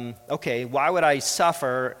 Okay, why would I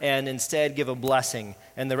suffer and instead give a blessing?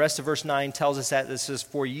 And the rest of verse 9 tells us that this is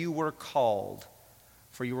for you were called.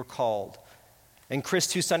 For you were called. And Chris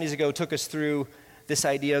 2 Sundays ago took us through this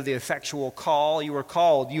idea of the effectual call. You were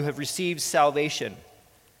called. You have received salvation.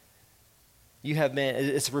 You have been,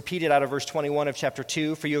 it's repeated out of verse 21 of chapter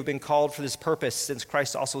 2, for you have been called for this purpose, since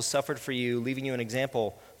Christ also suffered for you, leaving you an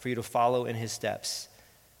example for you to follow in his steps.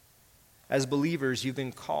 As believers, you've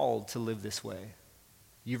been called to live this way.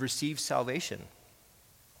 You've received salvation.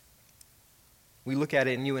 We look at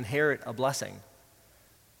it and you inherit a blessing.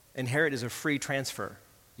 Inherit is a free transfer.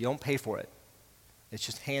 You don't pay for it. It's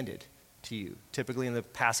just handed to you. Typically in the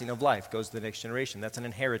passing of life, goes to the next generation. That's an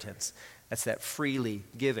inheritance. That's that freely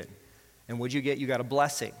given. And what'd you get? You got a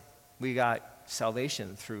blessing. We got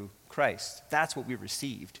salvation through Christ. That's what we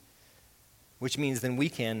received. Which means then we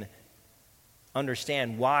can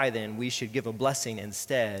understand why then we should give a blessing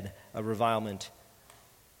instead of revilement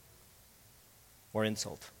or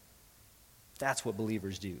insult. That's what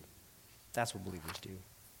believers do. That's what believers do.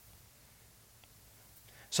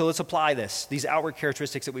 So let's apply this, these outward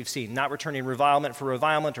characteristics that we've seen, not returning revilement for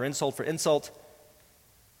revilement or insult for insult,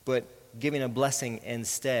 but giving a blessing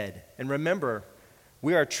instead. And remember,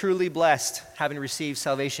 we are truly blessed having received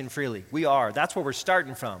salvation freely. We are. That's where we're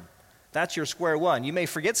starting from. That's your square one. You may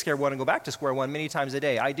forget square one and go back to square one many times a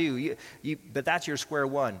day. I do. But that's your square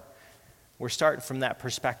one. We're starting from that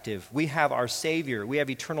perspective. We have our Savior. We have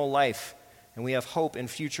eternal life. And we have hope and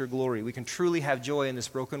future glory. We can truly have joy in this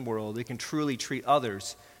broken world. We can truly treat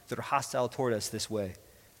others that are hostile toward us this way.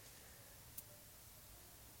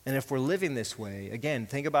 And if we're living this way, again,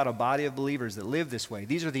 think about a body of believers that live this way.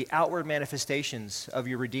 These are the outward manifestations of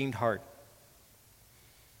your redeemed heart.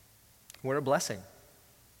 We're a blessing.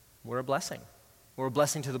 We're a blessing. We're a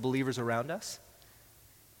blessing to the believers around us.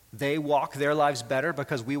 They walk their lives better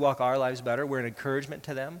because we walk our lives better. We're an encouragement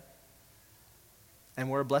to them. And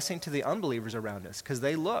we're a blessing to the unbelievers around us because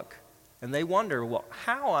they look and they wonder, well,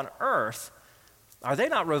 how on earth are they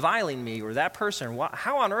not reviling me or that person?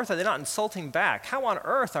 How on earth are they not insulting back? How on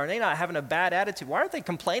earth are they not having a bad attitude? Why aren't they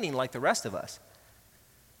complaining like the rest of us?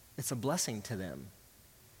 It's a blessing to them.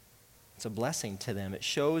 It's a blessing to them. It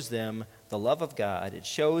shows them the love of God. It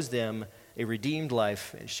shows them a redeemed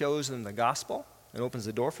life. It shows them the gospel. It opens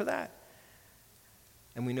the door for that.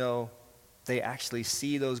 And we know they actually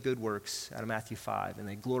see those good works out of Matthew 5, and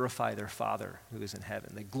they glorify their Father who is in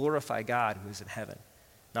heaven. They glorify God who is in heaven,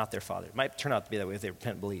 not their Father. It might turn out to be that way if they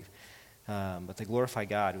repent and believe. But they glorify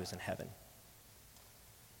God who is in heaven.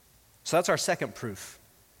 So that's our second proof,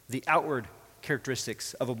 the outward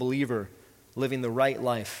characteristics of a believer living the right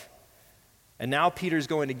life. And now Peter's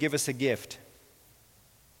going to give us a gift,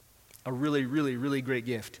 a really, really, really great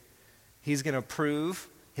gift. He's going to prove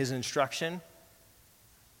his instruction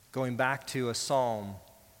going back to a psalm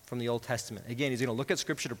from the Old Testament. Again, he's going to look at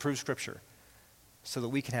Scripture to prove Scripture so that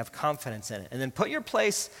we can have confidence in it. And then put your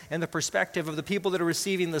place in the perspective of the people that are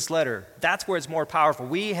receiving this letter. That's where it's more powerful.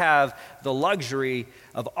 We have the luxury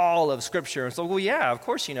of all of Scripture. And so, well, yeah, of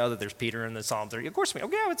course you know that there's Peter in the Psalm 30. Of course we know.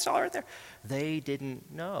 Oh, yeah, it's all right there. They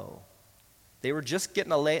didn't know. They were just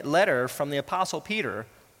getting a letter from the Apostle Peter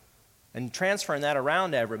and transferring that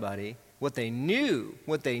around to everybody. What they knew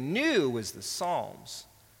was the Psalms.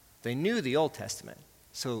 They knew the Old Testament.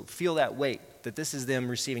 So feel that weight, that this is them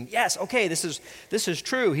receiving, yes, okay, this is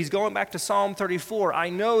true. He's going back to Psalm 34.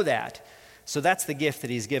 I know that. So that's the gift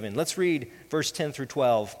that he's given. Let's read verse 10 through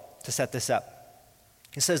 12 to set this up.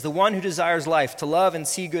 It says, the one who desires life, to love and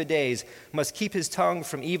see good days, must keep his tongue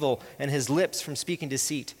from evil and his lips from speaking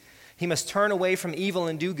deceit. He must turn away from evil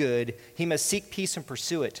and do good. He must seek peace and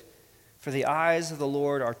pursue it. For the eyes of the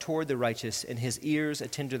Lord are toward the righteous, and his ears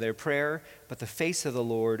attend to their prayer, but the face of the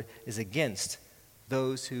Lord is against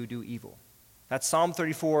those who do evil. That's Psalm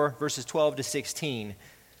 34, verses 12 to 16.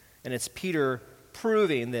 And it's Peter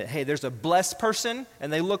proving that, hey, there's a blessed person,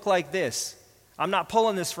 and they look like this. I'm not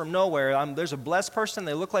pulling this from nowhere. There's a blessed person,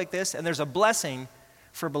 they look like this, and there's a blessing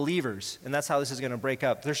for believers. And that's how this is going to break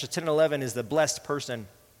up. Verses 10 and 11 is the blessed person.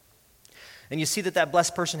 And you see that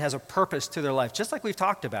blessed person has a purpose to their life, just like we've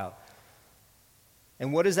talked about.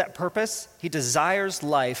 And what is that purpose? He desires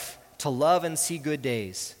life, to love and see good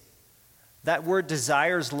days. That word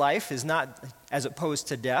desires life is not as opposed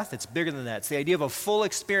to death. It's bigger than that. It's the idea of a full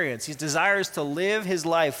experience. He desires to live his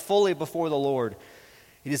life fully before the Lord.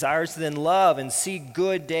 He desires to then love and see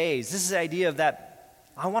good days. This is the idea of that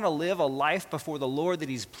I want to live a life before the Lord that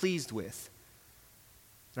he's pleased with.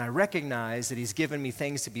 And I recognize that he's given me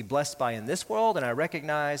things to be blessed by in this world, and I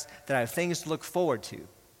recognize that I have things to look forward to.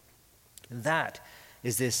 And that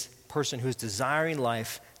is this person who's desiring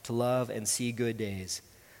life to love and see good days.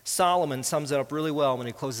 Solomon sums it up really well when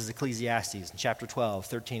he closes Ecclesiastes in chapter 12,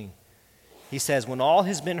 13. He says, when all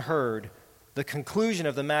has been heard, the conclusion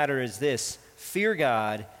of the matter is this: fear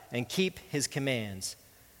God and keep his commands,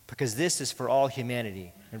 because this is for all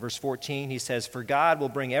humanity. In verse 14, he says, for God will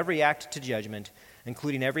bring every act to judgment,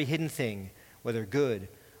 including every hidden thing, whether good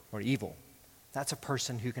or evil. That's a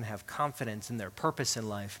person who can have confidence in their purpose in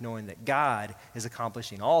life, knowing that God is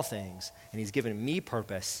accomplishing all things, and he's given me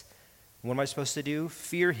purpose. What am I supposed to do?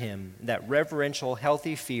 Fear him, that reverential,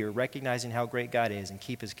 healthy fear, recognizing how great God is, and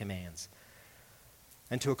keep his commands.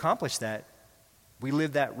 And to accomplish that, we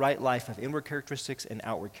live that right life of inward characteristics and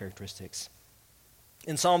outward characteristics.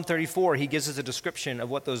 In Psalm 34, he gives us a description of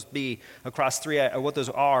what those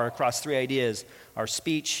are across three ideas: our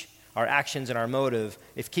speech, our actions, and our motive.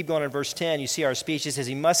 If you keep going in verse 10, you see our speech. It says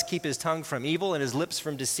he must keep his tongue from evil and his lips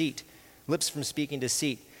from deceit, lips from speaking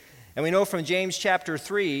deceit. And we know from James chapter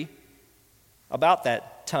 3 about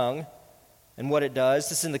that tongue and what it does.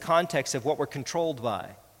 This is in the context of what we're controlled by.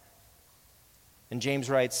 And James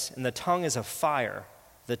writes, and the tongue is a fire.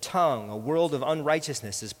 The tongue, a world of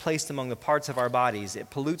unrighteousness, is placed among the parts of our bodies. It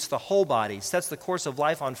pollutes the whole body, sets the course of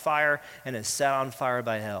life on fire, and is set on fire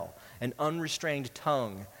by hell. An unrestrained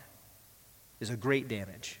tongue is a great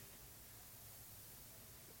damage.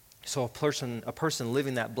 So a person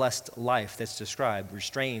living that blessed life that's described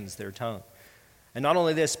restrains their tongue. And not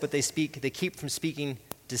only this, but they keep from speaking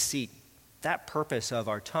deceit. That purpose of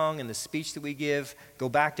our tongue and the speech that we give go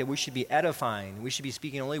back to we should be edifying. We should be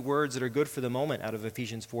speaking only words that are good for the moment out of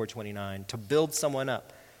Ephesians 4:29 to build someone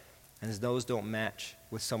up. And as those don't match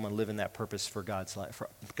with someone living that purpose for God's life, for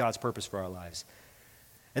God's purpose for our lives.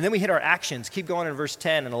 And then we hit our actions. Keep going in verse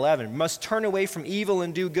 10 and 11. We must turn away from evil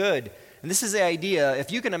and do good. And this is the idea,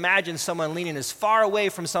 if you can imagine someone leaning as far away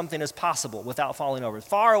from something as possible without falling over,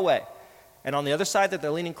 far away. And on the other side that they're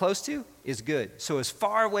leaning close to is good. So as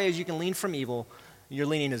far away as you can lean from evil, you're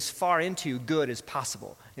leaning as far into good as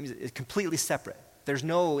possible. It's completely separate. There's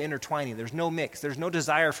no intertwining. There's no mix. There's no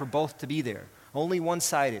desire for both to be there. Only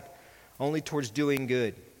one-sided. Only towards doing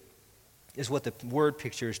good is what the word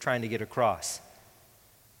picture is trying to get across.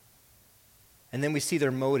 And then we see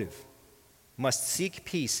their motive. Must seek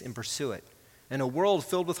peace and pursue it. In a world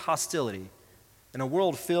filled with hostility, in a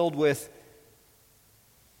world filled with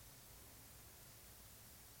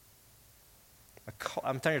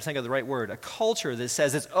I'm trying to think of the right word, a culture that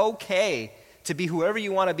says it's okay to be whoever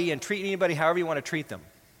you want to be and treat anybody however you want to treat them.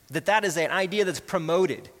 That is an idea that's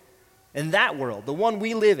promoted in that world, the one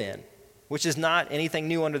we live in, which is not anything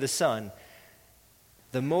new under the sun.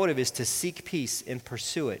 The motive is to seek peace and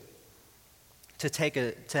pursue it.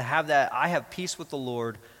 To have that, I have peace with the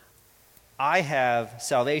Lord, I have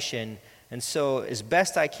salvation, and so as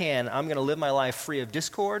best I can, I'm going to live my life free of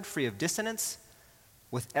discord, free of dissonance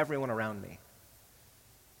with everyone around me.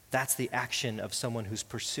 That's the action of someone who's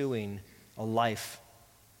pursuing a life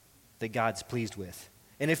that God's pleased with.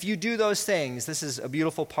 And if you do those things, this is a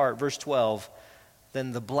beautiful part, verse 12,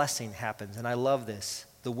 then the blessing happens. And I love this,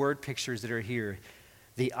 the word pictures that are here.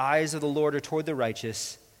 The eyes of the Lord are toward the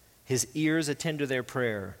righteous, his ears attend to their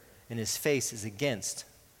prayer, and his face is against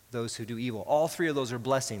those who do evil. All three of those are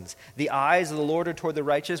blessings. The eyes of the Lord are toward the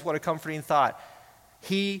righteous. What a comforting thought.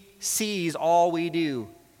 He sees all we do.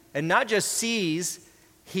 And not just sees,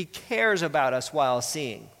 he cares about us while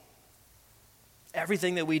seeing.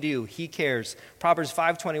 Everything that we do, he cares. Proverbs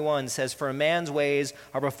 5:21 says, for a man's ways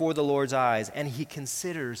are before the Lord's eyes, and he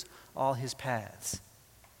considers all his paths.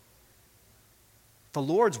 The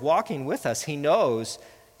Lord's walking with us. He knows.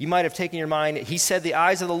 You might have taken your mind, he said the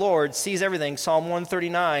eyes of the Lord sees everything. Psalm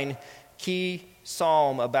 139, key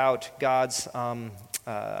psalm about God's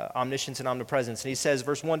omniscience and omnipresence. And he says,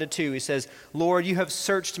 verse 1-2, he says, Lord, you have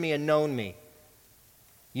searched me and known me.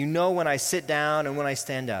 You know when I sit down and when I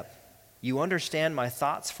stand up. You understand my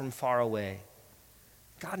thoughts from far away.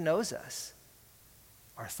 God knows us,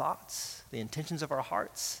 our thoughts, the intentions of our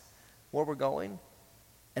hearts, where we're going.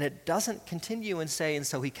 And it doesn't continue and say, and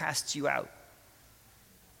so he casts you out.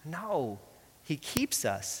 No, he keeps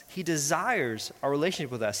us. He desires our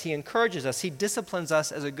relationship with us. He encourages us. He disciplines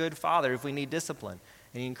us as a good father if we need discipline.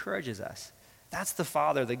 And he encourages us. That's the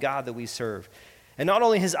Father, the God that we serve. And not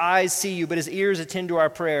only his eyes see you, but his ears attend to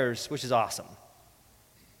our prayers, which is awesome.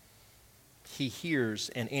 He hears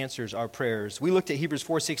and answers our prayers. We looked at Hebrews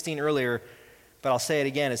 4:16 earlier, but I'll say it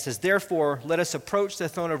again. It says, therefore, let us approach the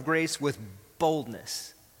throne of grace with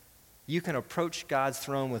boldness. You can approach God's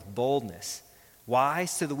throne with boldness. Why?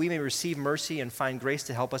 So that we may receive mercy and find grace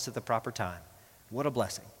to help us at the proper time. What a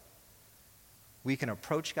blessing. We can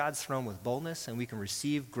approach God's throne with boldness, and we can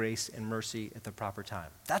receive grace and mercy at the proper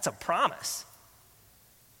time. That's a promise.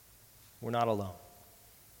 We're not alone.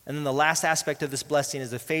 And then the last aspect of this blessing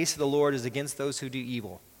is the face of the Lord is against those who do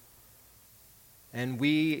evil. And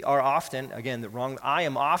we are often, again, I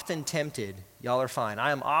am often tempted, y'all are fine,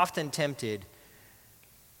 I am often tempted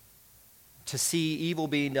to see evil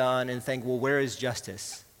being done and think, well, where is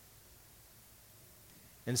justice?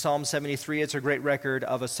 In Psalm 73, it's a great record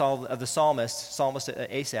of the psalmist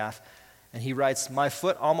Asaph, and he writes, my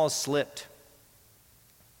foot almost slipped.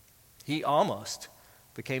 He almost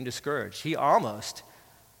became discouraged. He almost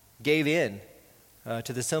gave in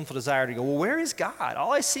to the sinful desire to go, well, where is God?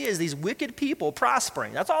 All I see is these wicked people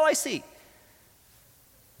prospering. That's all I see.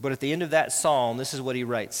 But at the end of that psalm, this is what he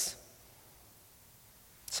writes.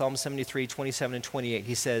 Psalm 73, 27 and 28.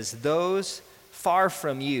 He says, those far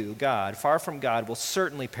from you, God, far from God, will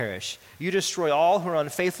certainly perish. You destroy all who are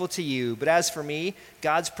unfaithful to you. But as for me,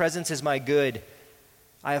 God's presence is my good.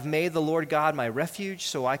 I have made the Lord God my refuge,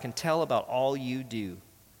 so I can tell about all you do.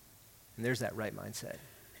 And there's that right mindset.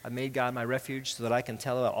 I've made God my refuge so that I can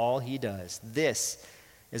tell about all he does. This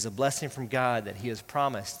is a blessing from God that he has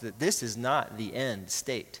promised, that this is not the end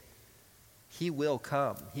state. He will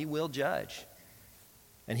come. He will judge.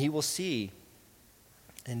 And he will see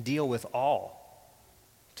and deal with all,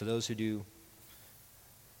 to those who do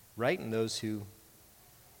right and those who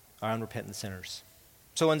are unrepentant sinners.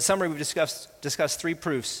 So in summary, we've discussed three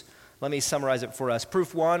proofs. Let me summarize it for us.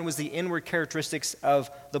 Proof one was the inward characteristics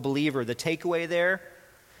of the believer. The takeaway there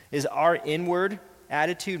is our inward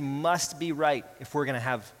attitude must be right if we're going to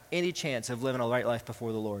have any chance of living a right life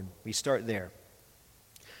before the Lord. We start there.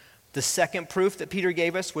 The second proof that Peter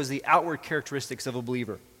gave us was the outward characteristics of a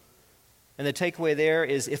believer. And the takeaway there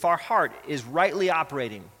is if our heart is rightly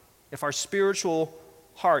operating, if our spiritual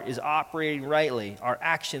heart is operating rightly, our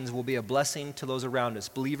actions will be a blessing to those around us,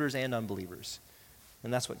 believers and unbelievers.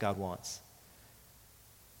 And that's what God wants.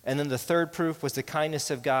 And then the third proof was the kindness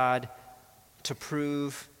of God to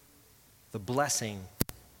prove the blessing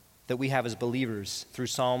that we have as believers through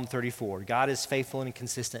Psalm 34. God is faithful and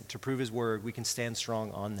consistent to prove his word. We can stand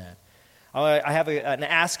strong on that. I have an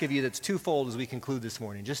ask of you that's twofold as we conclude this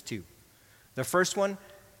morning, just two. The first one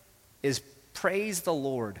is praise the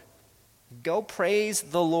Lord. Go praise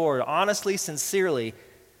the Lord, honestly, sincerely,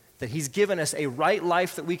 that he's given us a right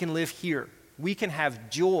life that we can live here. We can have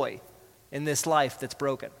joy in this life that's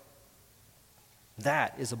broken.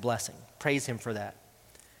 That is a blessing. Praise him for that.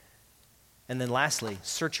 And then lastly,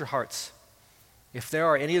 search your hearts. If there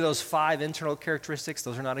are any of those 5 internal characteristics,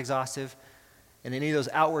 those are not exhaustive, and any of those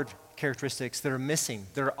outward characteristics that are missing,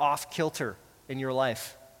 that are off kilter in your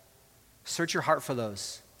life, search your heart for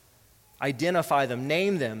those. Identify them,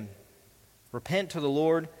 name them, repent to the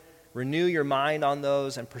Lord, renew your mind on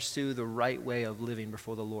those, and pursue the right way of living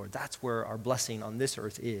before the Lord. That's where our blessing on this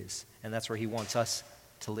earth is, and that's where he wants us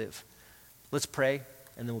to live. Let's pray,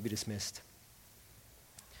 and then we'll be dismissed.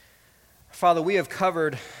 Father, we have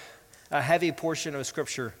covered a heavy portion of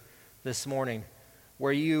Scripture this morning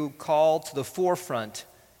where you call to the forefront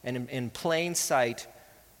and in plain sight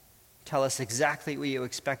tell us exactly what you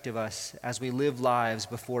expect of us as we live lives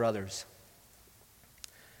before others.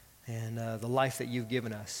 And the life that you've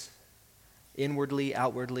given us, inwardly,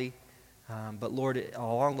 outwardly. But Lord,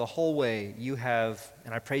 along the whole way, you have,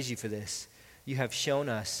 and I praise you for this, you have shown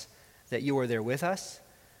us that you are there with us.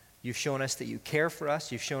 You've shown us that you care for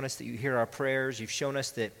us. You've shown us that you hear our prayers. You've shown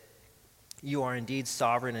us that you are indeed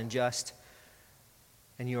sovereign and just.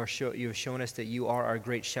 And you have shown us that you are our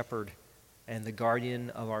great shepherd and the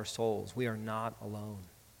guardian of our souls. We are not alone.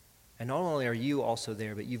 And not only are you also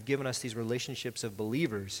there, but you've given us these relationships of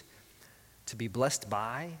believers to be blessed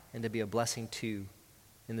by and to be a blessing to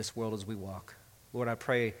in this world as we walk. Lord, I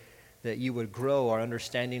pray that you would grow our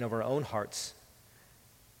understanding of our own hearts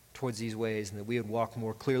towards these ways, and that we would walk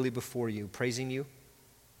more clearly before you, praising you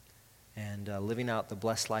and living out the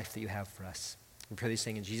blessed life that you have for us. We pray these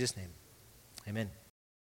things in Jesus' name. Amen.